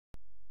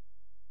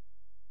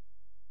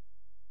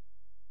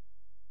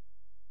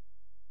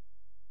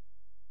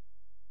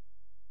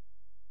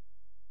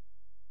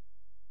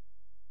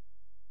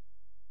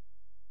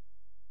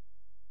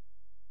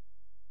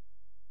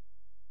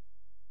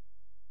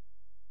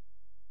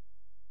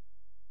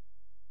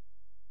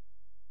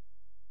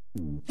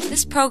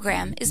This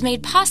program is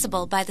made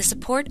possible by the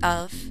support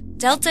of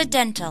Delta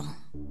Dental,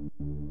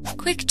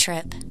 Quick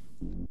Trip,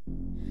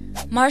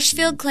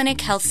 Marshfield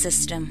Clinic Health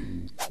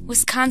System,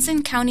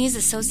 Wisconsin Counties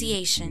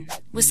Association,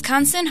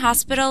 Wisconsin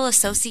Hospital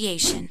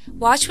Association.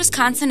 Watch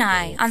Wisconsin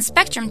Eye on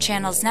Spectrum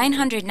Channels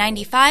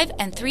 995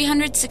 and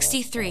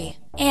 363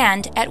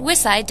 and at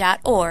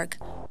wisi.org.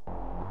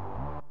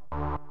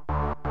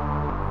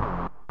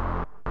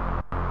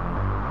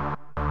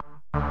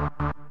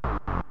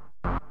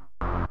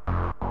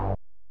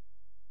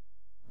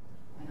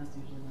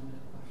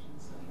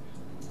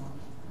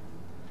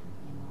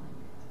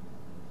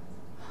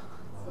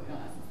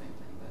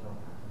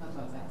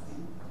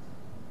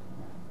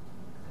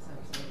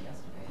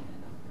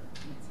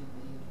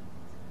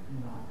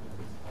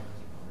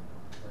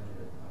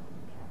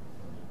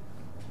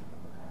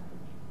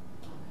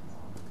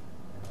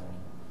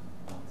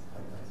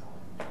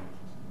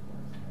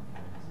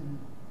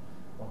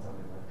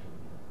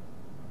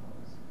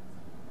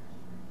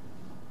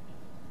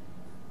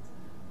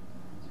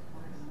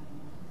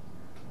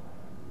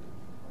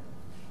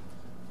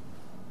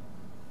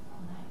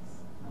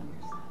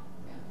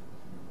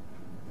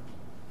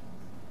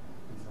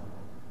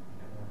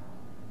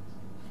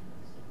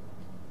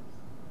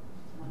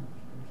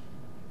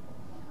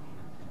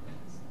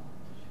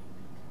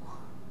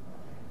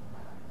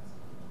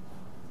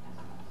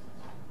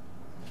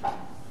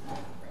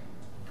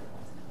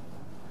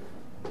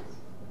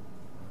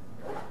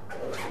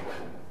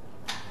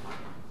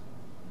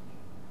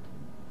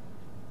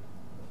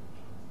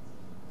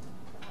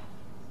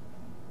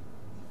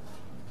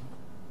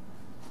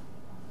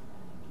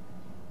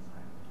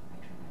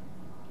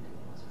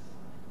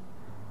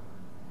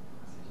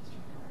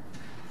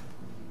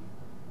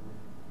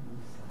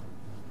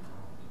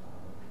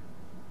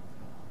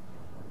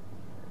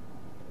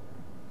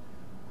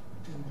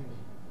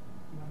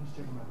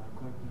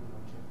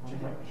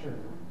 Sure.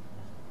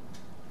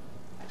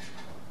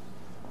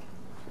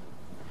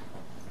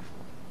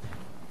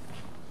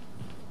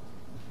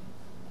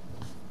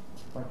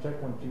 Mic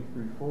check 1 2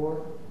 3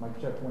 4.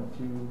 Mic check 1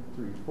 2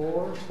 3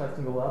 4.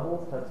 Testing the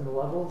levels. Testing the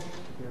levels.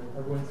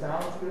 Everyone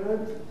sounds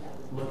good.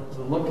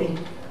 The looking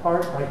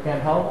part I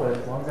can't help, but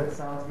as long as that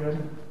sounds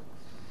good,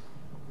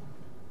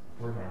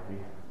 we're happy.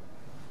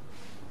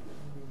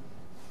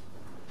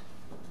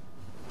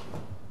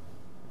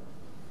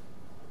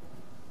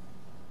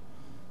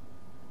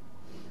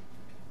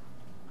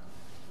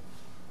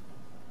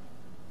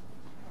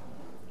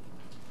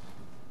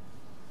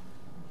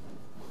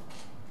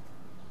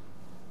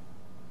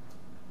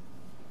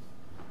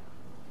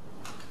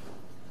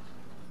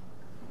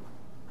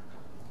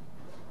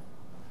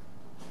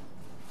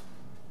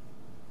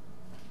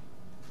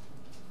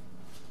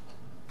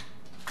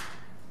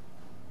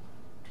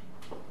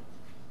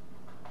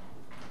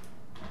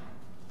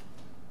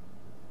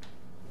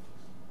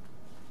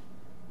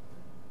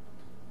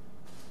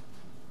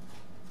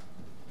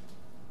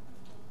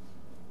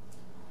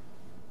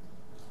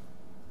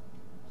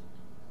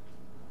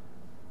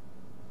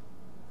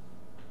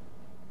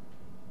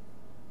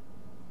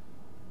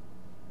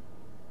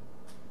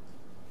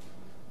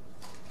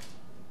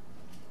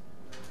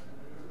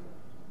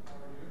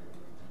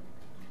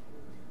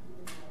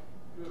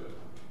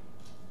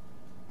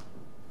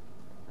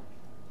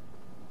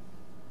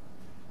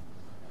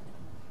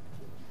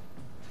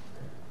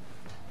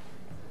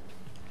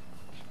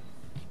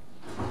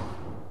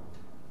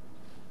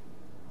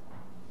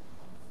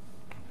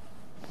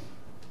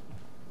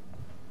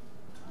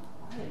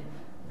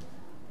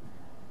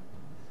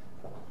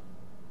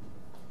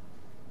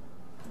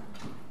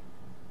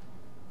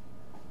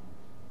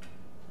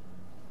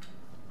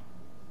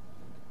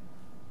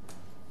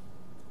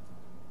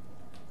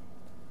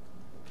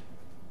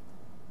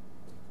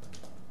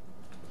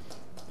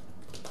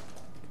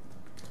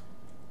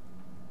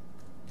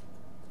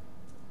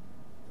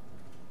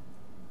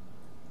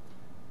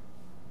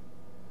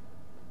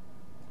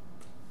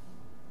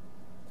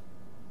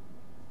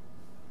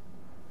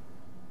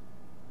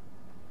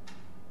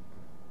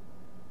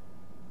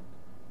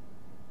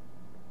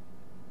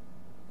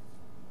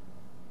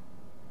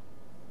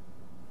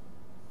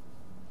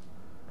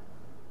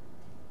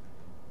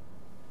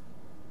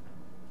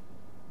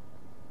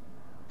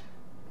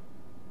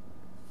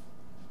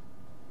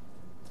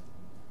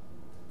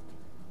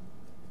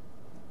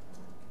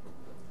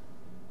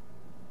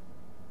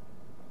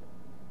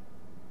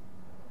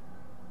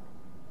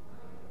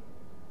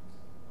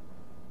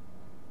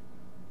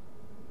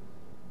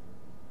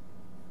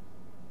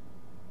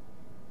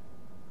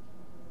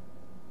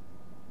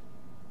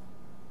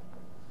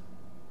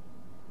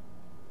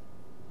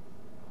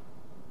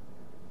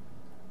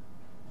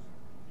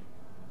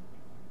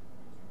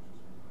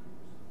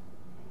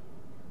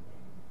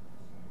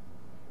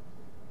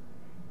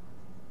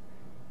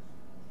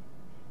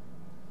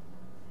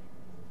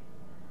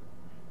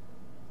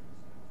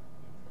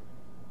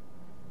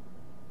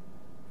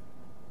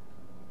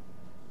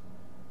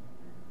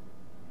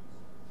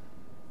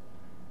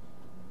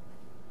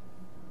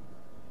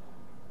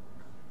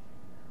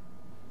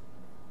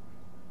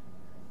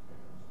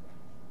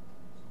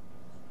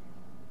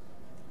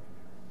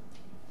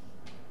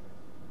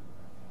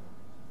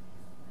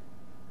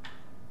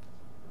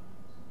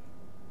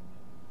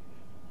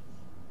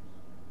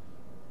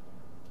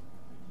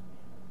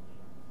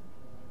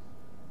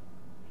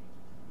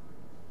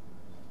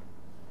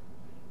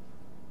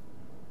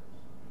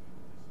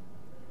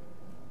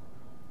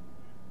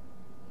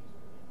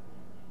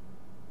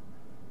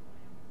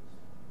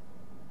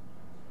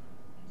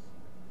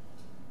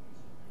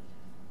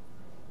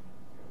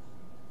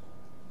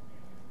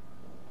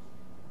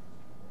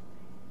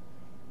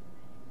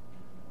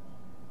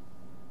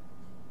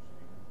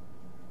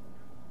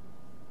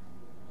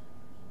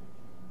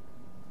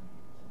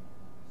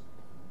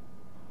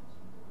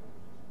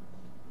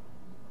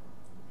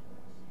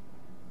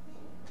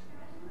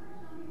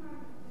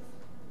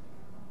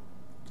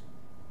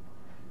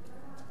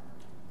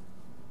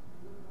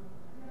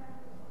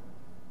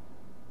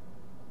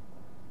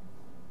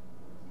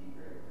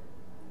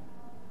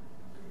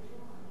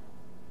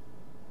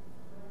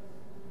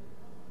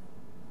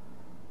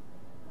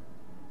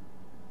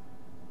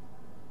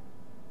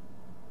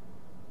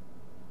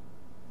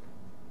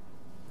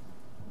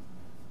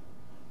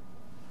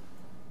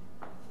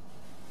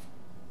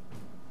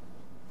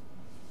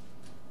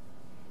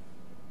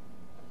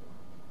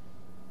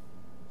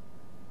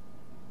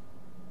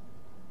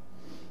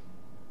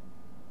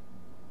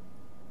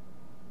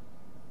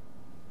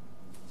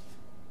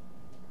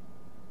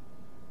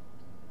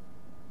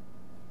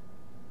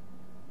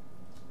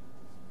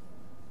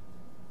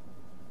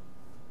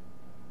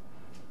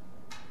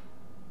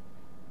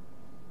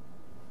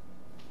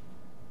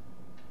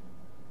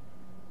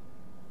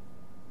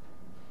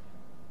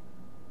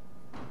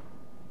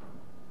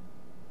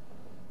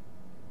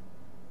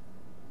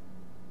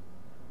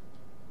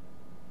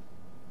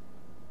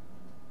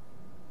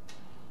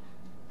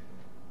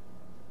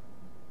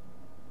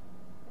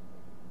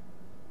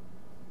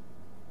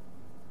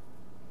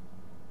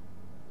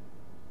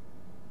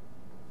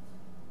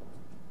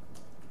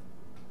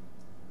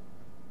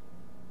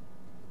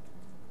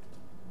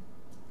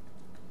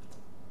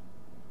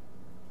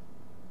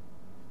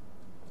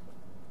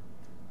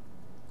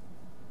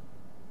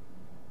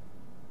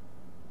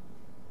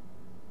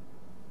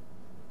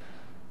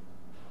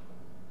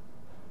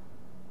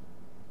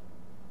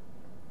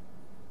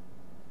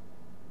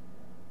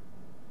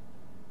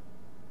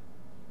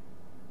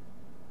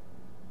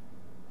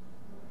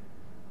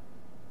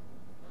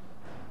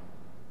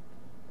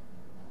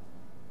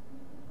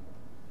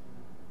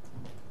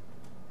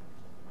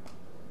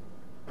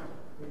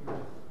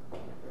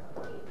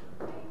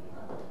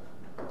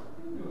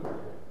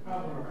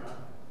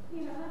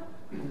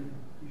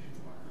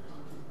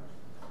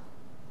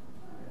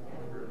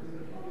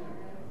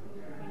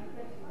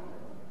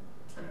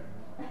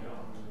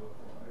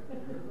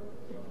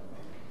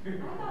 Good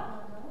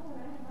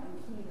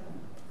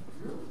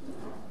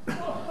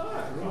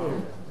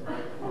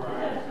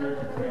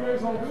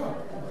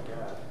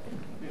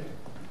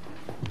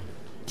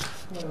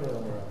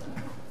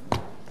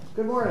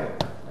morning.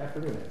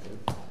 Afternoon, actually.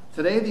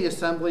 Today, the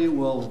Assembly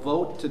will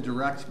vote to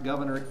direct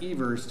Governor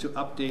Evers to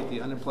update the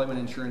unemployment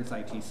insurance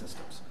IT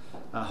systems.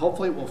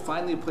 Hopefully, it will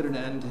finally put an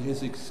end to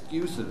his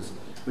excuses,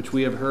 which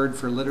we have heard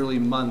for literally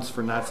months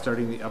for not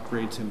starting the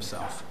upgrades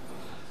himself.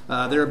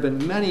 There have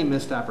been many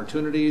missed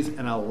opportunities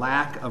and a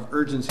lack of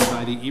urgency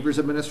by the Evers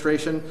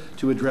administration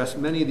to address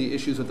many of the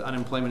issues with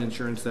unemployment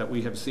insurance that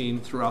we have seen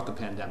throughout the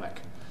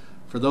pandemic.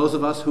 For those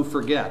of us who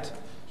forget,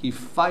 he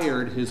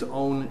fired his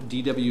own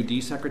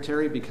DWD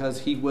secretary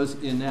because he was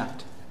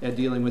inept at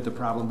dealing with the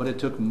problem, but it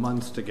took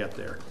months to get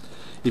there.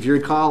 If you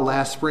recall,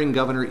 last spring,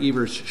 Governor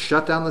Evers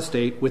shut down the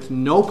state with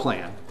no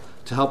plan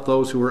to help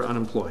those who were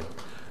unemployed.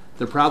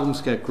 The problems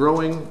kept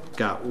growing,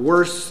 got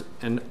worse,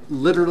 and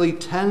literally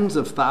tens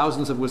of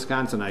thousands of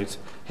Wisconsinites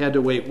had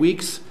to wait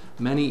weeks,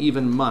 many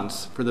even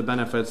months, for the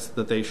benefits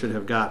that they should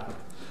have gotten.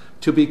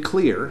 To be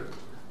clear,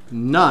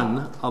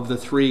 none of the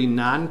 3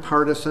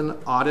 nonpartisan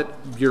audit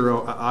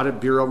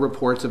bureau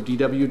reports of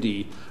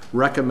DWD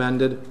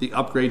recommended the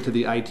upgrade to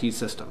the IT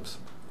systems.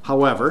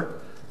 However,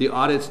 the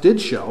audits did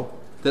show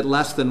that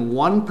less than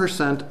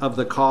 1% of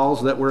the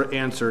calls that were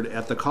answered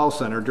at the call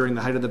center during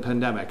the height of the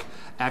pandemic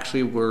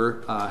actually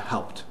were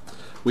helped.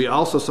 We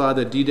also saw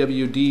that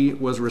DWD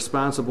was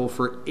responsible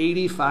for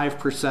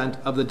 85%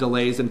 of the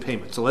delays in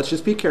payment. So let's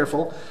just be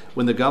careful.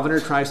 When the governor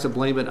tries to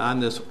blame it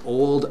on this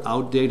old,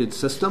 outdated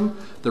system,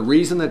 the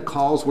reason that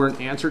calls weren't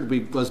answered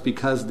was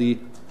because the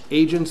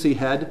agency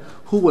head,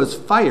 who was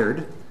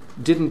fired,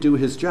 didn't do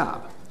his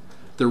job.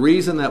 The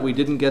reason that we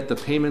didn't get the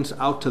payments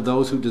out to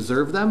those who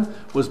deserve them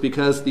was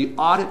because the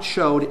audit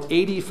showed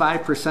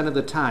 85% of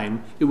the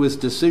time it was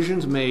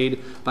decisions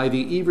made by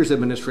the Evers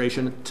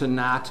administration to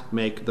not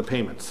make the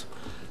payments.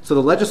 So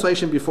the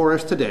legislation before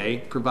us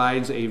today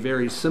provides a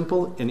very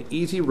simple and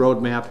easy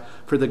roadmap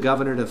for the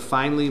governor to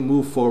finally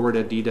move forward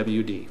at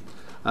DWD.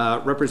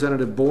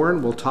 Representative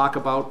Bourne will talk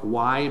about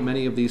why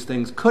many of these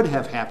things could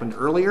have happened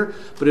earlier,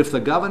 but if the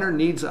governor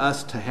needs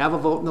us to have a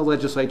vote in the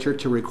legislature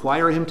to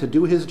require him to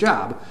do his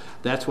job,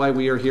 that's why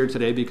we are here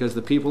today, because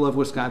the people of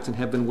Wisconsin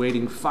have been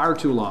waiting far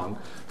too long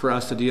for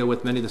us to deal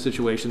with many of the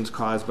situations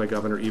caused by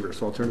Governor Evers.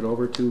 So I'll turn it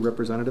over to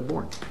Representative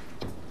Bourne.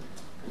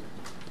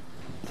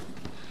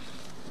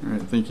 All right,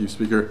 thank you,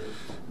 Speaker.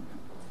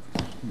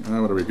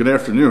 Good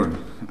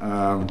afternoon.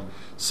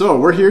 So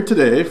we're here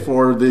today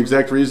for the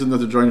exact reason that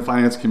the Joint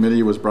Finance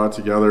Committee was brought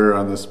together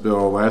on this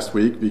bill last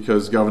week,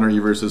 because Governor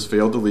Evers has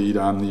failed to lead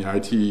on the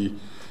IT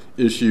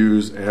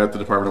issues at the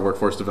Department of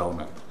Workforce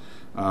Development.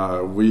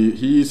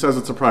 He says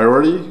it's a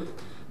priority.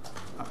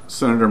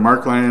 Senator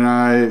Markline and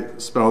I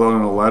spelled out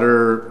in a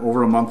letter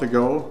over a month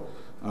ago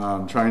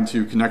trying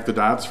to connect the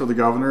dots for the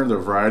governor, the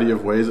variety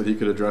of ways that he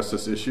could address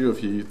this issue if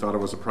he thought it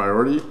was a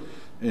priority.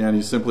 And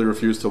he simply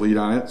refused to lead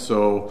on it.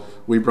 So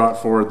we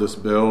brought forward this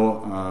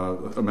bill,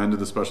 amended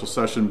the special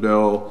session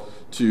bill,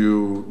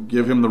 to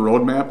give him the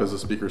roadmap, as the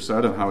Speaker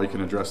said, on how he can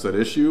address that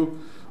issue.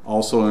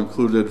 Also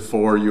included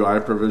 4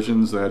 UI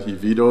provisions that he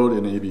vetoed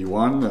in AB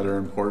 1 that are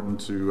important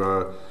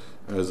to,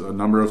 as a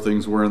number of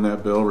things were in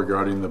that bill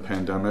regarding the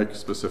pandemic,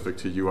 specific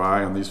to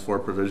UI on these 4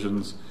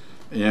 provisions.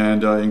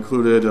 And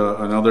included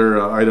another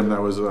item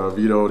that was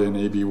vetoed in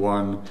AB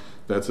 1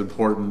 that's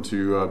important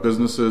to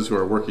businesses who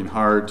are working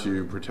hard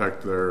to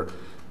protect their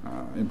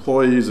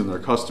employees and their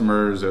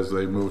customers as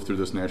they move through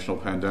this national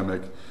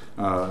pandemic,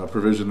 a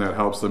provision that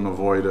helps them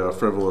avoid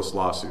frivolous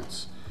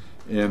lawsuits.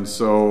 And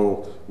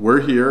so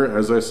we're here,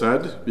 as I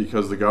said,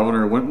 because the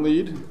governor wouldn't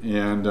lead,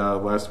 and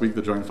last week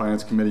the Joint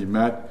Finance Committee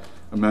met,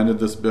 amended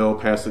this bill,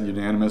 passed it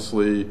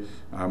unanimously,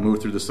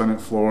 moved through the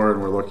Senate floor,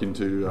 and we're looking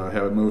to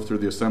have it move through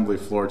the Assembly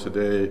floor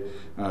today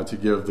to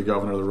give the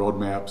governor the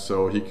roadmap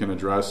so he can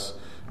address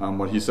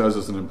what he says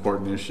is an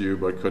important issue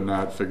but could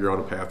not figure out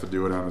a path to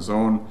do it on his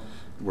own.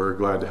 We're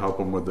glad to help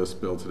him with this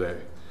bill today.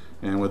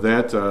 And with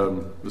that,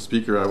 the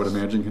Speaker, I would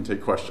imagine, can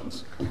take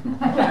questions.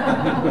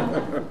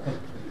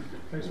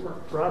 Thanks,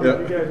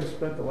 Robin. You guys have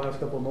spent the last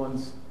couple of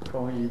months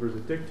calling Evers a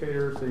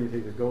dictator, saying he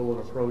takes a goal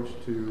and approach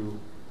to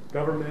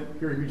government.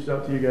 Here he reached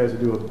out to you guys to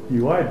do a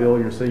UI bill,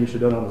 and you're saying you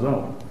should have done it on his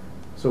own.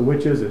 So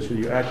which is it? Should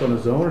you act on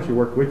his own, or should you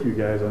work with you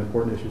guys on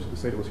important issues of the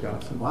state of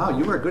Wisconsin? Wow,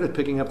 you are good at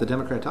picking up the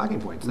Democrat talking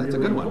points. That's a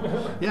good one.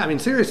 Yeah, I mean,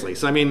 seriously.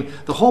 So, I mean,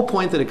 the whole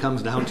point that it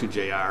comes down to,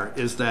 JR,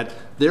 is that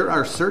there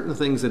are certain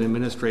things that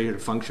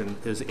administrative function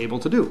is able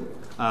to do.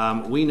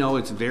 We know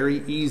it's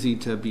very easy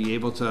to be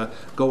able to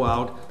go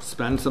out,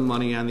 spend some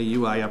money on the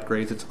UI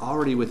upgrades. It's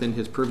already within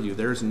his purview.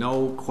 There's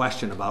no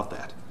question about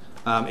that.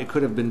 It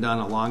could have been done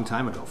a long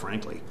time ago,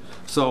 frankly.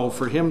 So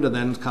for him to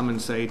then come and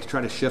say, to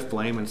try to shift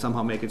blame and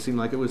somehow make it seem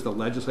like it was the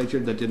legislature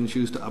that didn't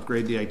choose to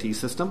upgrade the IT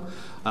system,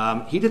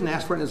 he didn't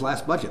ask for it in his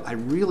last budget. I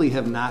really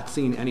have not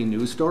seen any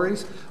news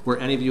stories where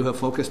any of you have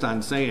focused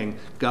on saying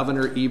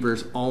Governor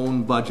Evers'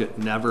 own budget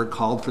never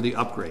called for the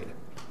upgrade.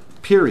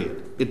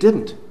 Period. It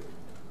didn't.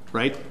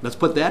 right? Let's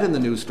put that in the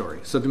news story.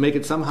 So to make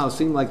it somehow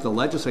seem like the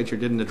legislature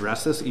didn't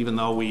address this, even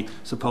though we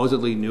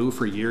supposedly knew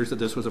for years that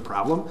this was a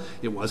problem,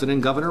 it wasn't in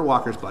Governor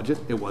Walker's budget,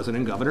 it wasn't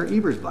in Governor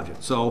Evers'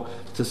 budget. So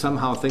to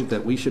somehow think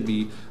that we should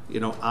be,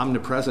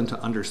 omnipresent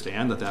to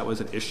understand that that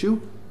was an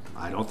issue,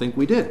 I don't think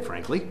we did,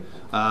 frankly.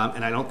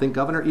 And I don't think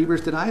Governor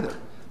Evers did either.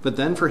 But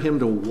then for him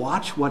to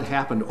watch what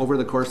happened over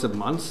the course of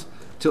months,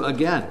 to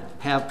again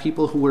have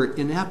people who were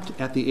inept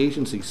at the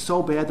agency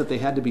so bad that they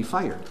had to be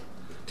fired,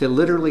 to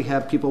literally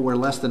have people where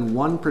less than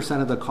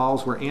 1% of the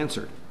calls were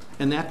answered.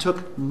 And that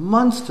took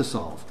months to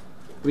solve.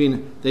 I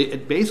mean,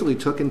 it basically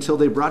took until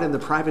they brought in the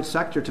private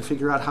sector to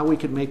figure out how we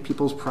could make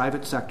people's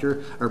private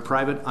sector or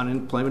private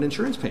unemployment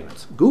insurance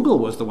payments. Google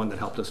was the one that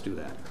helped us do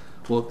that.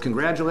 Well,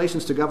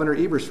 congratulations to Governor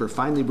Evers for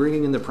finally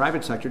bringing in the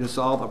private sector to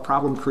solve a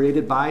problem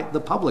created by the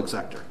public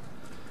sector.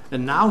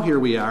 And now here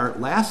we are,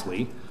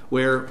 lastly,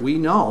 where we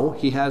know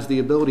he has the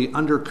ability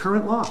under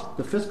current law.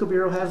 The Fiscal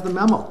Bureau has the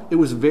memo. It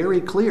was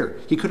very clear.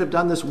 He could have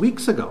done this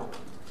weeks ago.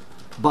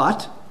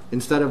 But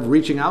instead of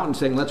reaching out and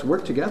saying, let's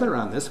work together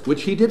on this,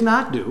 which he did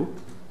not do,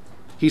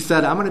 he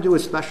said, I'm going to do a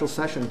special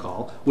session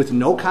call with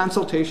no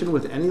consultation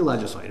with any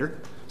legislator.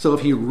 So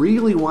if he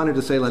really wanted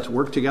to say, let's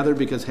work together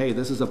because, hey,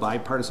 this is a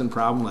bipartisan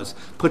problem, let's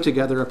put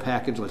together a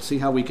package, let's see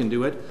how we can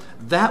do it,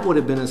 that would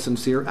have been a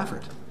sincere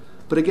effort.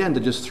 But again, to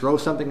just throw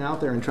something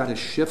out there and try to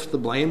shift the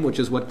blame, which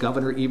is what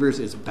Governor Evers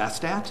is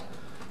best at,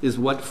 is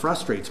what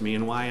frustrates me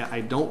and why I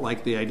don't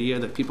like the idea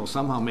that people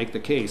somehow make the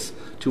case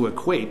to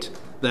equate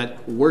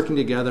that working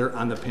together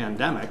on the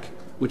pandemic,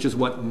 which is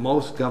what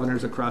most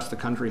governors across the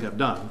country have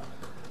done,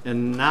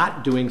 and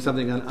not doing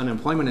something on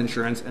unemployment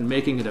insurance and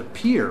making it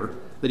appear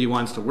that he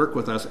wants to work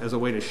with us as a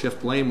way to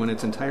shift blame when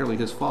it's entirely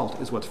his fault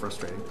is what's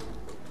frustrating.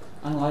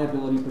 On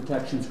liability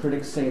protections,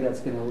 critics say that's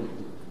going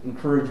to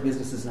encourage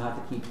businesses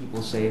not to keep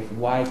people safe.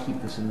 Why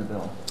keep this in the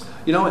bill?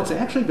 It's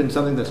actually been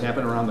something that's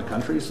happened around the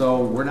country,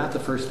 so we're not the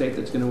first state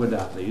that's going to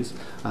adopt these.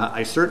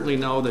 I certainly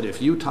know that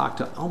if you talk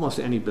to almost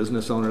any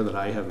business owner that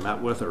I have met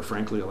with, or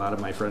frankly a lot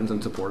of my friends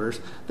and supporters,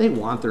 they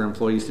want their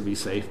employees to be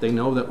safe. They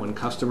know that when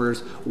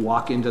customers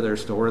walk into their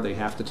store, they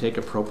have to take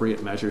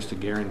appropriate measures to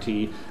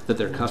guarantee that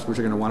their customers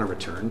are going to want to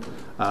return.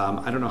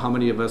 I don't know how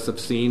many of us have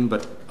seen,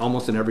 but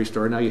almost in every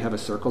store now you have a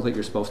circle that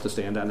you're supposed to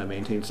stand on to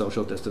maintain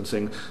social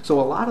distancing.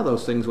 So a lot of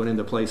those things went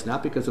into place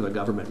not because of a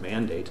government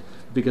mandate,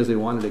 because they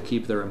wanted to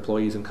keep their employees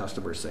and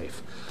customers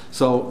safe.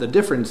 So the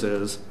difference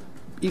is,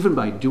 even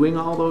by doing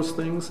all those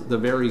things, the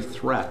very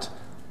threat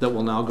that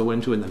we'll now go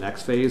into in the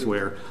next phase,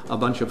 where a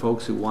bunch of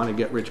folks who want to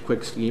get rich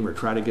quick scheme or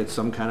try to get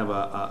some kind of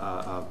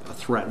a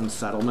threatened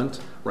settlement,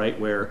 right,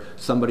 where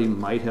somebody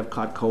might have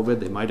caught COVID,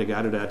 they might have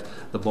got it at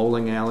the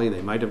bowling alley,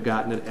 they might have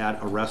gotten it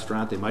at a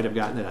restaurant, they might have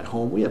gotten it at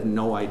home. We have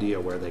no idea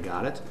where they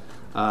got it.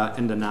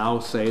 And to now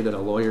say that a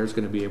lawyer is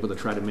going to be able to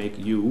try to make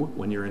you,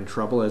 when you're in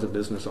trouble as a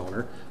business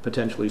owner,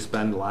 potentially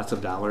spend lots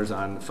of dollars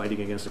on fighting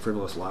against a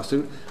frivolous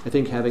lawsuit, I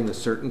think having the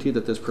certainty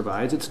that this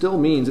provides, it still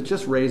means it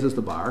just raises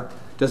the bar.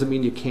 Doesn't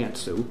mean you can't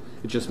sue.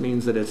 It just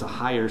means that it's a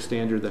higher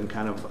standard than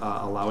kind of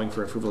allowing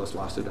for a frivolous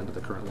lawsuit under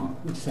the current law.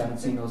 We just haven't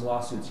seen those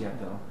lawsuits yet,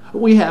 though.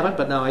 We haven't,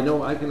 but now I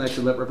know I can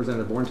actually let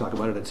Representative Bourne talk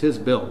about it. It's his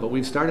bill, but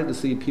we've started to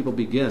see people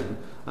begin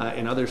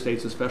in other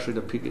states, especially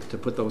to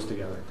put those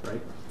together,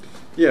 right?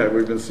 Yeah,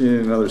 we've been seeing it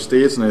in other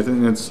states, and I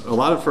think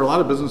for a lot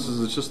of businesses,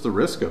 it's just the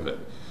risk of it.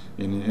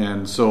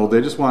 And so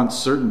they just want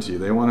certainty.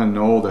 They want to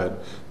know that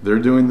they're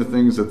doing the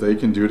things that they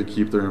can do to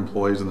keep their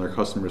employees and their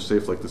customers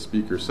safe, like the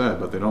speaker said,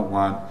 but they don't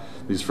want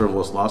these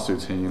frivolous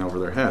lawsuits hanging over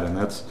their head. And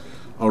that's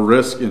a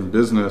risk in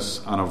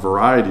business on a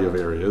variety of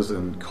areas,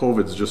 and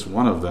COVID's just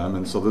one of them.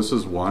 And so this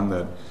is one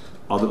that,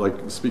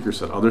 like the speaker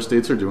said, other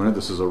states are doing it.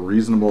 This is a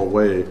reasonable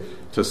way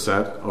to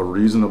set a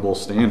reasonable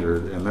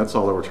standard, and that's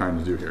all that we're trying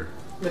to do here.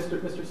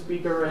 Mr.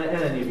 Speaker, and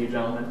any of you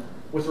gentlemen,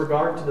 with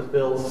regard to the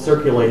bills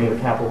circulating the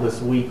Capitol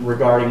this week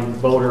regarding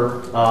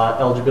voter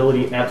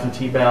eligibility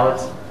absentee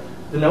ballots,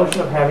 the notion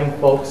of having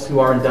folks who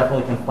are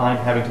indefinitely confined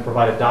having to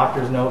provide a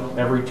doctor's note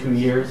every 2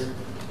 years,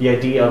 the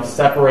idea of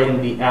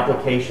separating the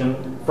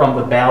application from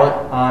the ballot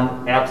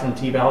on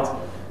absentee ballots,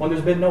 when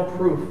there's been no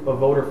proof of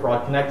voter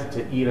fraud connected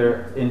to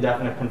either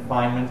indefinite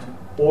confinement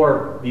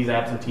or these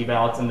absentee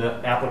ballots and the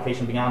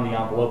application beyond the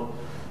envelope,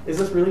 is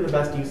this really the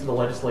best use of the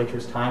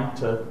legislature's time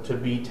to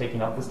be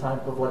taking up this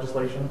type of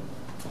legislation?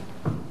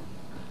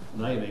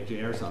 Now you make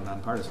JR sound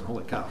nonpartisan.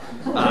 Holy cow.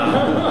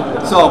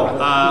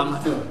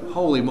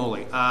 Holy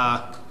moly.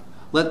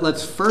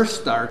 Let's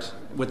first start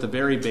with the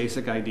very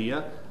basic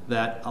idea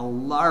that a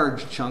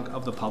large chunk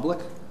of the public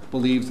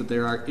believes that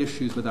there are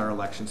issues with our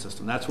election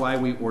system. That's why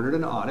we ordered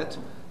an audit,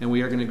 and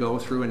we are going to go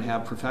through and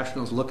have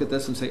professionals look at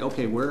this and say,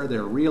 okay, where are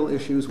there real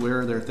issues?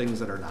 Where are there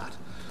things that are not?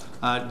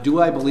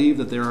 Do I believe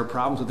that there are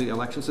problems with the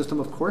election system?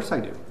 Of course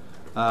I do.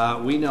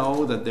 We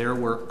know that there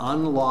were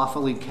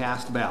unlawfully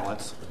cast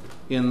ballots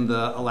in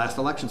the last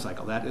election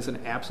cycle. That is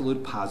an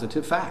absolute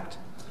positive fact.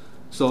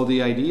 So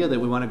the idea that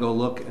we want to go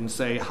look and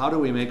say, how do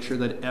we make sure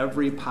that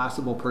every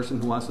possible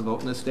person who wants to vote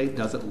in this state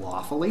does it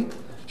lawfully,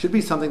 should be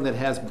something that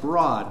has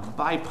broad,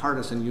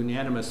 bipartisan,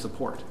 unanimous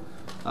support.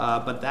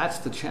 But that's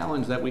the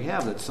challenge that we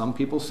have, that some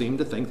people seem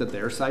to think that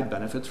their side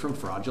benefits from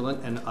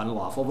fraudulent and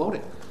unlawful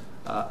voting.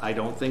 I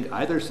don't think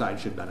either side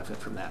should benefit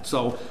from that.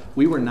 So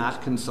we were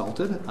not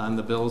consulted on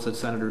the bills that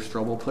Senator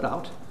Strobel put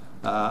out.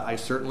 I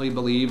certainly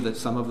believe that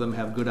some of them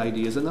have good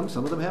ideas in them,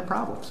 some of them have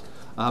problems.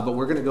 But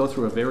we're going to go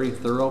through a very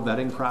thorough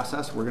vetting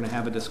process. We're going to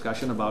have a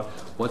discussion about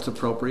what's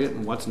appropriate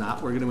and what's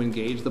not. We're going to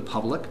engage the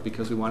public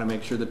because we want to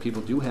make sure that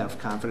people do have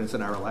confidence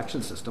in our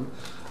election system.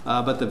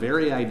 But the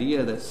very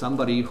idea that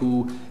somebody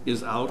who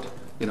is out,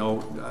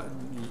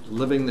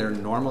 living their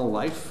normal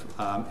life,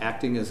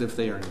 acting as if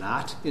they are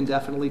not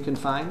indefinitely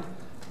confined,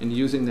 and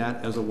using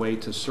that as a way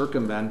to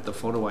circumvent the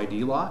photo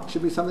ID law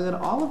should be something that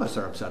all of us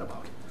are upset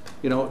about.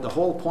 The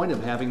whole point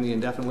of having the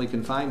indefinitely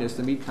confined is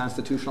to meet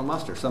constitutional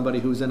muster. Somebody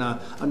who's in a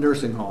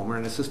nursing home or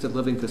an assisted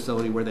living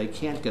facility where they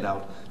can't get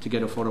out to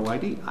get a photo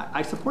ID.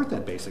 I support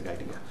that basic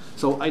idea.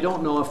 So I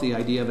don't know if the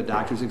idea of a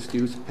doctor's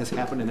excuse has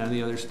happened in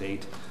any other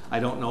state. I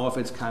don't know if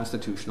it's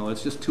constitutional.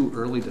 It's just too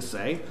early to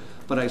say.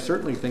 But I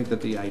certainly think that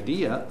the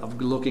idea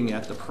of looking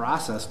at the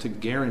process to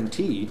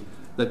guarantee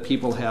that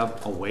people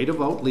have a way to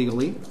vote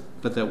legally,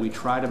 but that we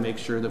try to make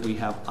sure that we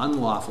have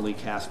unlawfully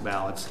cast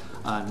ballots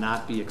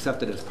not be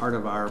accepted as part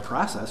of our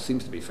process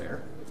seems to be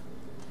fair.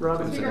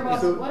 Robin, Speaker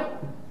Vos,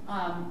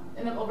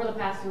 over the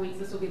past 2 weeks,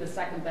 this will be the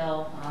second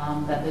bill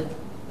that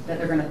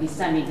they're going to be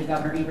sending to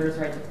Governor Evers,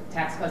 right? The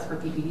tax cuts for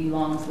PPP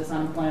loans. This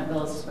unemployment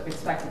bill is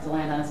expected to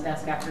land on his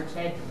desk after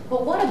today.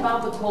 But what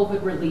about the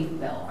COVID relief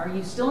bill? Are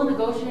you still in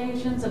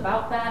negotiations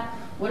about that?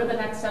 What are the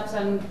next steps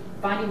on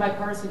finding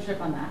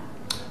bipartisanship on that?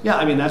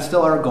 Yeah, that's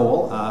still our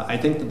goal. I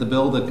think that the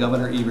bill that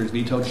Governor Evers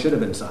vetoed should have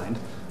been signed.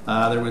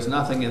 There was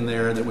nothing in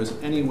there that was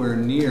anywhere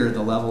near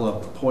the level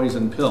of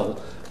poison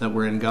pill that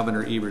were in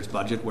Governor Evers'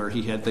 budget, where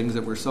he had things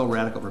that were so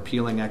radical,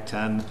 repealing Act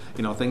 10,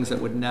 things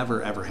that would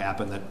never, ever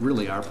happen that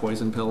really are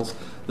poison pills.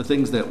 The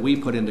things that we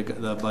put into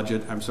the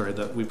budget,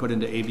 that we put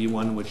into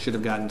AB1, which should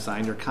have gotten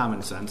signed, are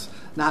common sense.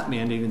 Not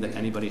mandating that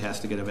anybody has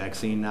to get a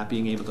vaccine, not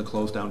being able to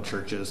close down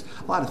churches,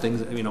 a lot of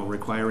things,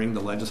 requiring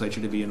the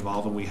legislature to be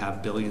involved when we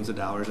have billions of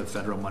dollars of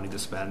federal money to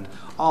spend.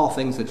 All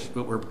things that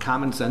were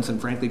common sense and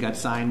frankly got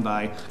signed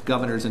by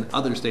governors in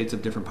other states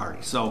of different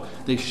parties. So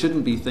they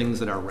shouldn't be things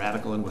that are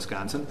radical in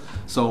Wisconsin.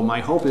 So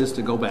my hope is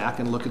to go back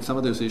and look at some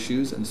of those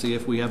issues and see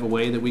if we have a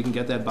way that we can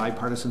get that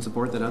bipartisan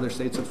support that other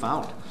states have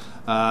found.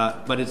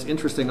 But it's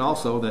interesting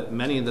also that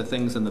many of the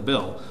things in the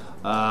bill,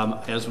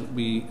 as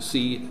we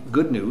see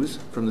good news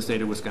from the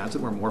state of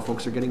Wisconsin, where more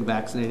folks are getting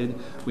vaccinated,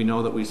 we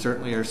know that we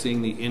certainly are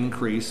seeing the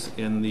increase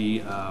in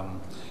the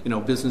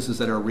businesses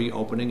that are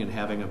reopening and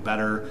having a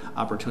better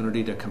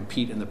opportunity to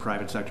compete in the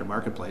private sector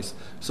marketplace.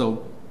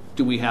 So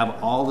do we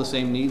have all the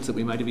same needs that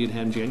we might have even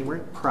had in January?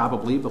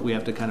 Probably, but we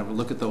have to kind of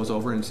look at those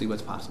over and see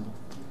what's possible.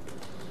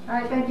 All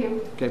right, thank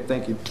you. Okay,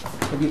 thank you.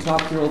 Have you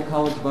talked to your old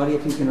college buddy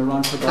if he's going to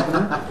run for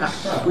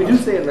governor? We do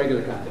stay in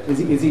regular contact. Is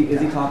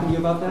he talking to you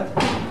about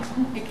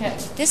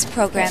that? This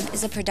program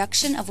is a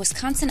production of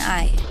Wisconsin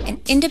Eye, an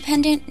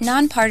independent,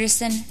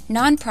 nonpartisan,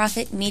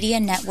 nonprofit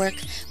media network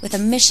with a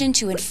mission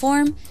to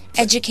inform,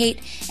 educate,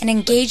 and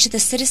engage the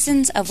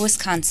citizens of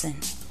Wisconsin.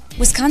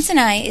 Wisconsin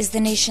Eye is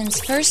the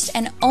nation's first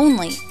and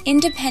only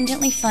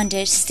independently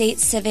funded state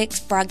civic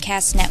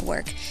broadcast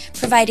network,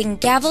 providing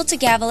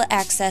gavel-to-gavel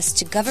access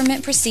to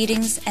government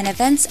proceedings and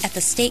events at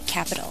the state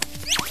capitol.